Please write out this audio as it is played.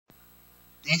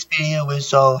This video will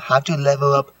show how to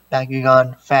level up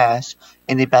Bakugan fast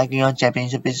in the Bakugan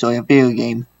Champions of Vestroia video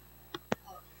game.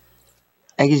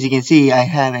 As you can see, I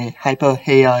have a Hyper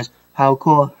Chaos,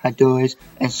 Hardcore, Hadorus,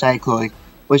 and Cycloid,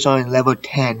 which are in level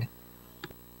 10.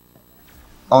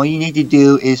 All you need to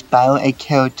do is battle a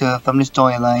character from the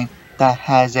storyline that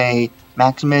has a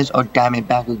Maximus or Diamond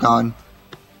Bakugan.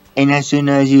 And as soon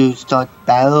as you start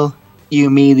battle, you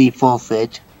immediately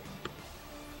forfeit.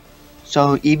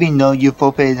 So even though you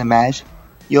forfeited the match,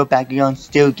 your Bakugan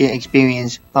still get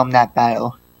experience from that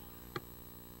battle.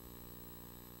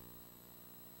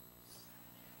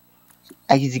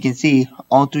 As you can see,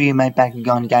 all three of my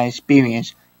Bakugan got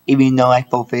experience, even though I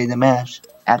forfeited the match.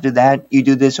 After that, you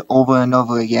do this over and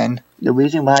over again. The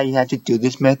reason why you have to do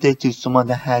this method to someone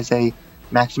that has a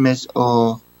Maximus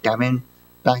or Diamond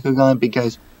Bakugan,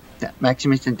 because the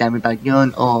Maximus and Diamond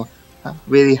Bakugan are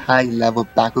really high level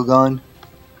Bakugan,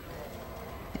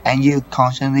 and you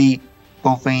constantly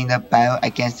forfeiting the battle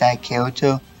against that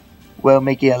character will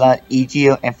make it a lot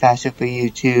easier and faster for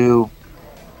you to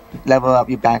level up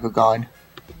your Bakugan.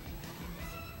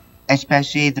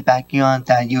 Especially the Bakugan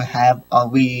that you have are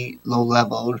really low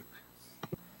leveled.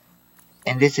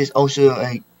 And this is also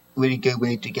a really good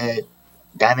way to get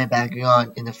Diamond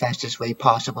Bakugan in the fastest way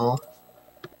possible.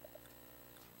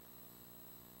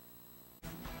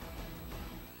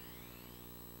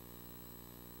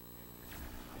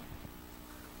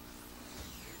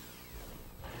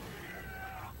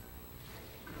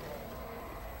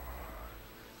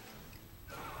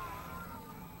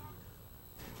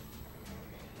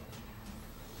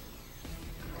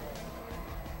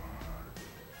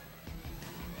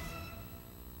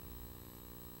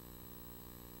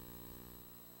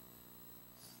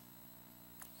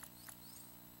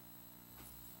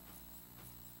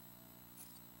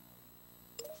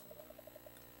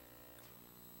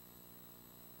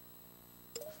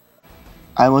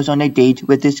 I was on a date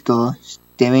with this girl,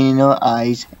 staring in her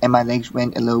eyes, and my legs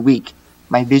went a little weak.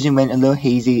 My vision went a little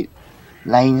hazy,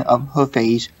 lighting up her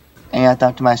face, and I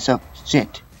thought to myself,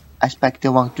 shit, I spiked the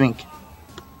wrong drink.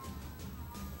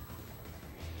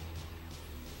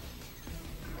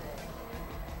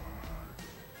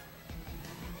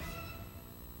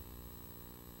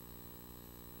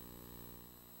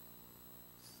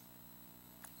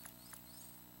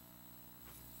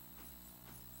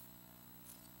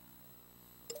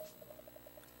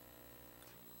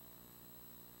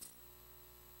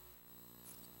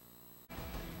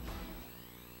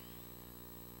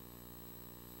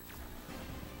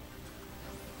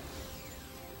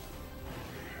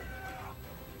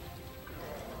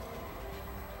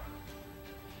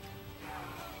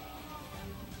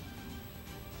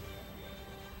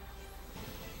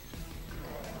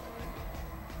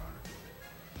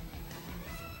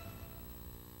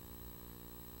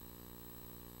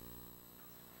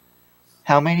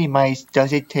 How many mice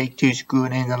does it take to screw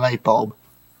in the light bulb?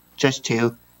 Just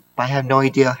 2, but I have no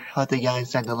idea how to get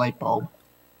inside the light bulb.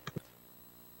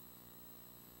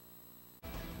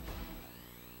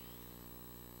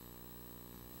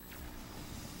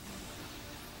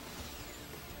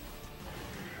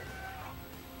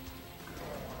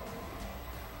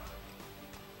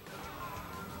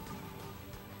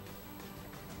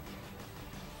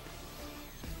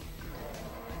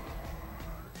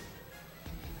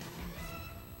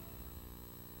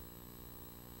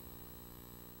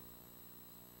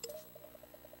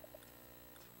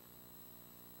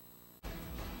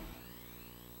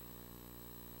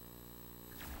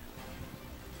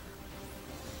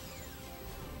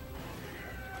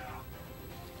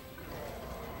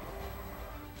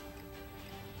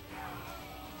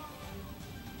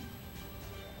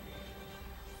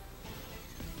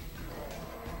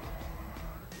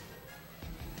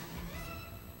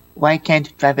 Why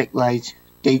can't traffic lights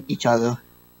date each other?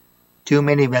 Too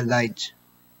many red lights.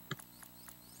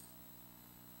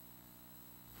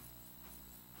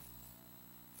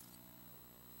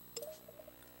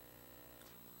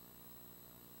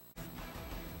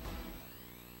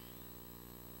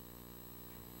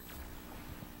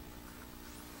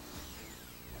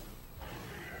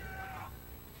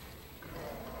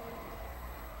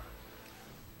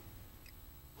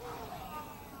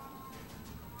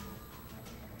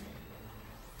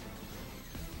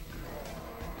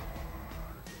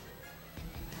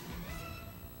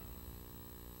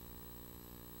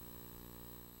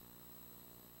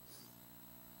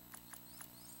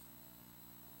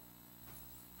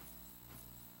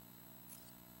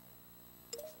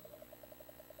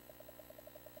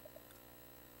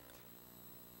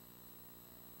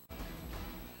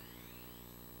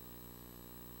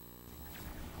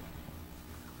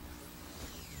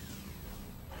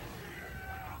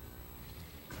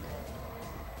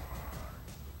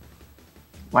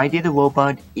 Why did the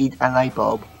robot eat a light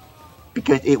bulb?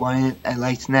 Because it wanted a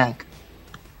light snack.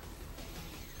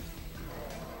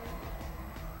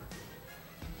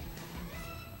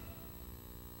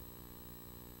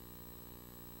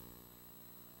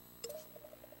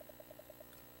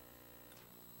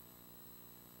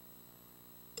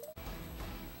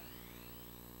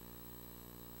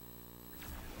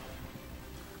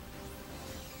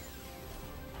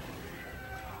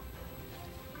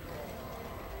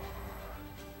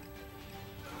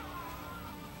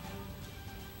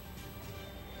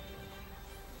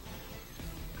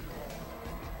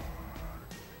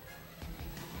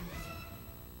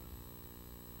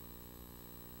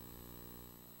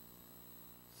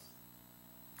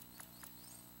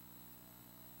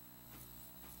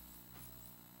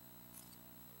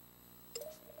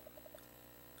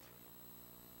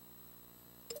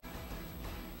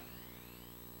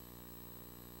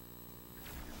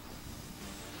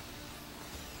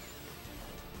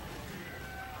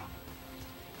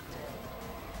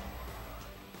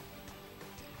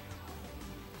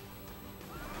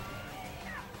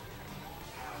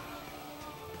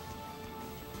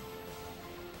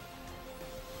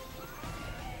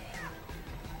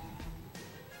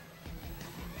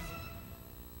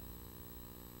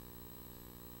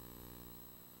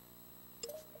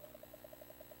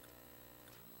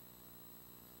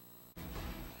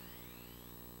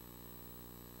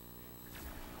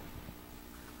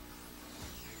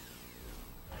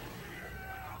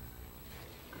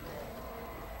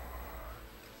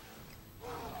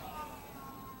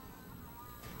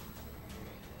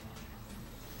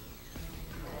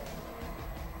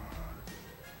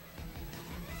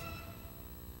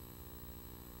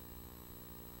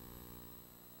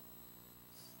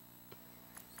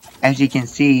 As you can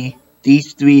see,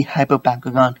 these 3 Hyper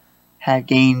Bakugan had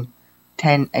gained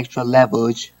 10 extra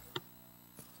levels,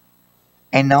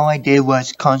 and all I did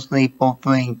was constantly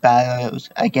fulfilling battles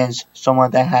against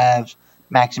someone that has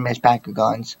Maximus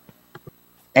Bakugans.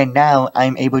 And now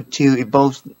I'm able to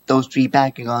evolve those 3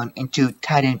 Bakugan into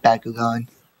Titan Bakugan,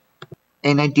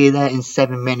 and I did that in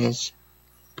 7 minutes.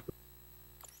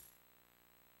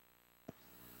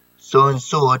 So in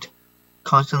short,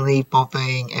 constantly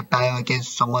fulfilling a battle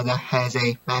against someone that has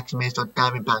a Maximus or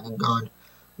Diamond Bakugan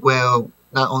will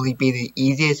not only be the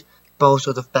easiest, but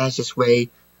also the fastest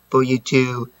way for you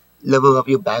to level up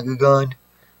your Bakugan,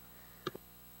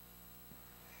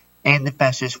 and the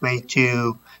fastest way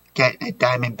to get a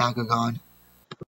Diamond Bakugan.